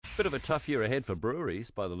Bit of a tough year ahead for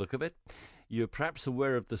breweries, by the look of it. You're perhaps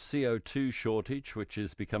aware of the CO2 shortage, which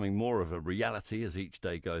is becoming more of a reality as each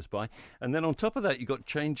day goes by. And then on top of that, you've got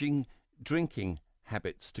changing drinking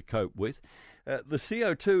habits to cope with. The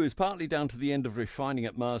CO2 is partly down to the end of refining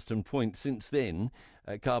at Marsden Point. Since then,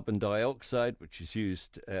 carbon dioxide, which is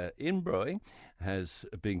used in brewing, has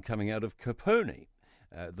been coming out of Capone,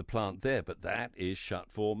 the plant there, but that is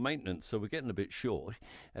shut for maintenance, so we're getting a bit short.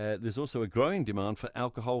 There's also a growing demand for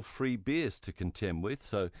alcohol-free beers to contend with,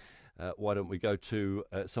 so why don't we go to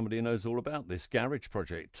somebody who knows all about this. Garage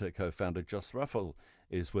Project co-founder Jos Ruffell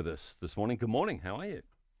is with us this morning. Good morning, how are you?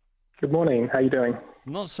 Good morning, how are you doing?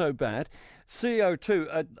 Not so bad.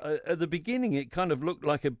 CO2, at the beginning it kind of looked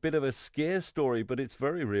like a bit of a scare story, but it's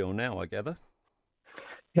very real now, I gather.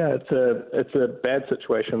 Yeah, it's a bad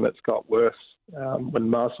situation that's got worse. When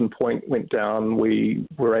Marsden Point went down, we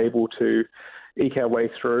were able to eke our way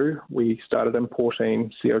through. We started importing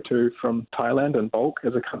CO2 from Thailand in bulk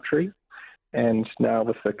as a country. And now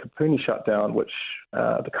with the Capone shutdown, which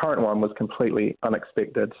the current one was completely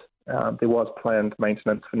unexpected, there was planned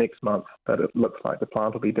maintenance for next month, but it looks like the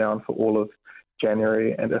plant will be down for all of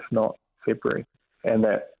January and if not February. And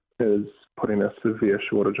that is putting a severe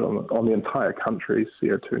shortage on the entire country's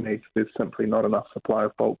CO2 needs. There's simply not enough supply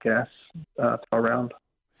of bulk gas around.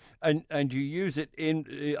 And you use it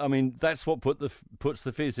in, I mean, that's what puts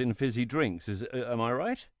the fizz in fizzy drinks, am I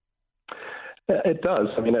right? It does.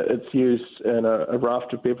 I mean, it's used in a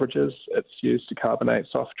raft of beverages. It's used to carbonate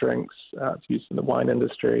soft drinks. It's used in the wine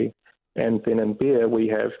industry. And then in beer, we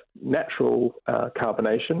have natural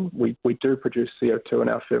carbonation. We do produce CO2 in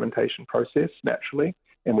our fermentation process naturally,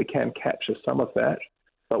 and we can capture some of that,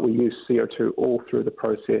 but we use CO2 all through the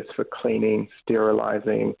process for cleaning,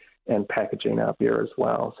 sterilizing, and packaging our beer as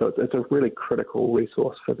well. So it's a really critical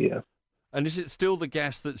resource for beer. And is it still the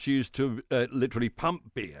gas that's used to literally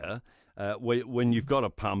pump beer when you've got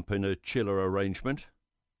a pump in a chiller arrangement?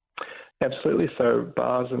 Absolutely. So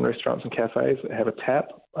bars and restaurants and cafes that have a tap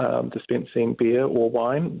dispensing beer or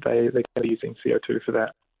wine, they're using CO2 for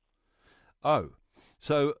that. Oh.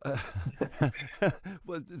 So,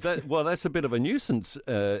 well, that's a bit of a nuisance,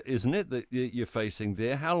 isn't it, that you're facing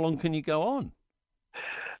there? How long can you go on?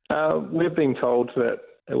 We're being told that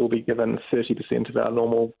it will be given 30% of our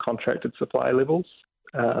normal contracted supply levels.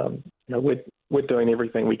 We're doing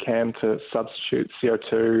everything we can to substitute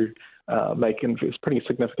CO2, making pretty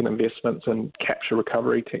significant investments in capture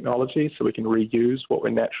recovery technology so we can reuse what we're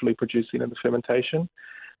naturally producing in the fermentation.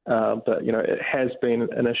 But, it has been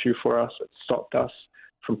an issue for us. It's stopped us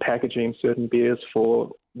from packaging certain beers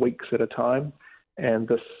for weeks at a time, and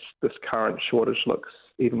this current shortage looks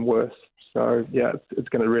even worse. So, yeah, it's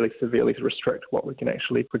going to really severely restrict what we can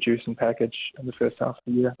actually produce and package in the first half of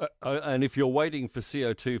the year. And if you're waiting for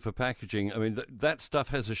CO2 for packaging, I mean, that stuff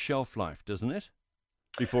has a shelf life, doesn't it?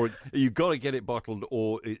 You've got to get it bottled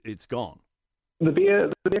or it's gone. The beer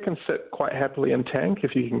can sit quite happily in tank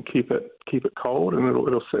if you can keep it cold, and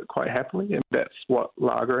it'll sit quite happily. And that's what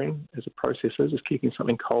lagering as a process is keeping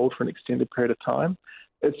something cold for an extended period of time.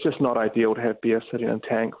 It's just not ideal to have beer sitting in a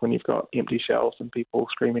tank when you've got empty shelves and people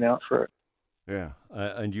screaming out for it. Yeah,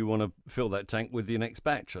 and you want to fill that tank with your next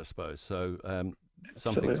batch, I suppose. So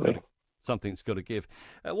something's got to give.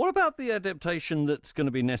 What about the adaptation that's going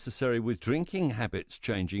to be necessary with drinking habits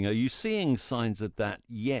changing? Are you seeing signs of that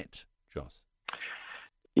yet, Jos?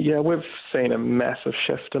 Yeah, we've seen a massive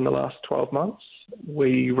shift in the last 12 months.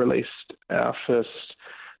 We released our first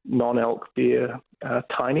non-alc beer,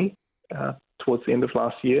 Tiny, towards the end of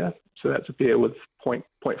last year. So that's a beer with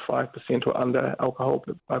 0.5% or under alcohol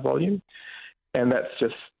by volume. And that's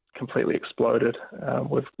just completely exploded.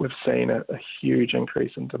 We've seen a huge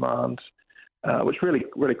increase in demand, which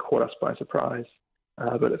really caught us by surprise.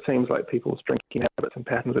 But it seems like people's drinking habits and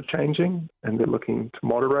patterns are changing, and they're looking to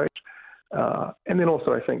moderate. And then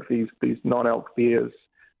also, I think these non-alc beers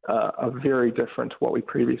are very different to what we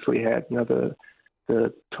previously had.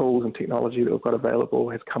 The tools and technology that we've got available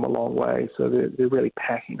has come a long way, so they're really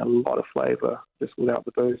packing a lot of flavour just without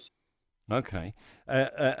the booze. Okay.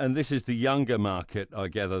 And this is the younger market, I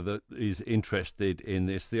gather, that is interested in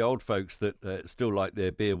this. The old folks that still like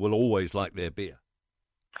their beer will always like their beer.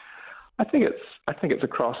 I think it's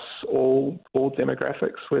across all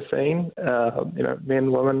demographics we're seeing.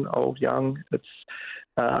 Men, women, old, young.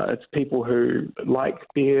 It's people who like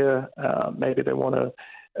beer. Maybe they want to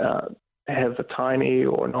have a tiny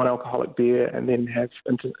or non-alcoholic beer and then have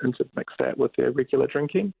intermix that with their regular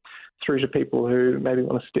drinking, through to people who maybe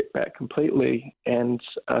want to step back completely and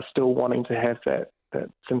are still wanting to have that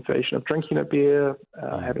sensation of drinking a beer,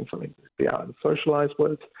 having something to be out and socialise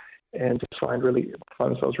with, and just find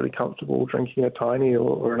themselves really comfortable drinking a tiny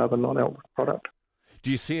or another non-alc product. Do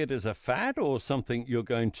you see it as a fad or something you're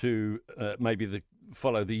going to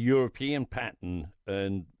follow the European pattern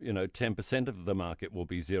and 10% of the market will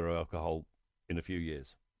be zero alcohol in a few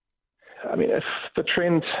years? I mean, if the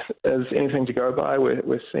trend is anything to go by,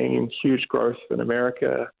 we're seeing huge growth in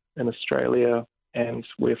America, in Australia, and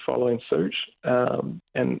we're following suit. And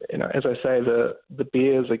as I say, the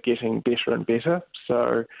beers are getting better and better.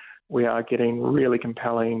 So we are getting really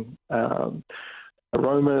compelling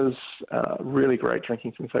aromas, really great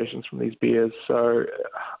drinking sensations from these beers. So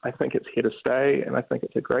I think it's here to stay, and I think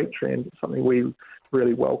it's a great trend. It's something we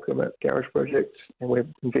really welcome at Garage Project, and we're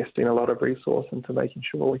investing a lot of resource into making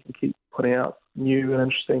sure we can keep putting out new and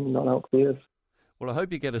interesting non-alc beers. Well, I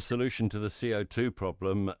hope you get a solution to the CO2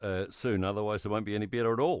 problem soon. Otherwise, there won't be any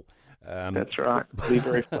beer at all. That's right. Be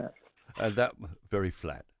very flat. Very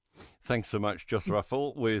flat. Thanks so much, Jos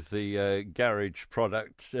Ruffell, with the Garage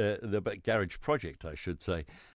Project, I should say.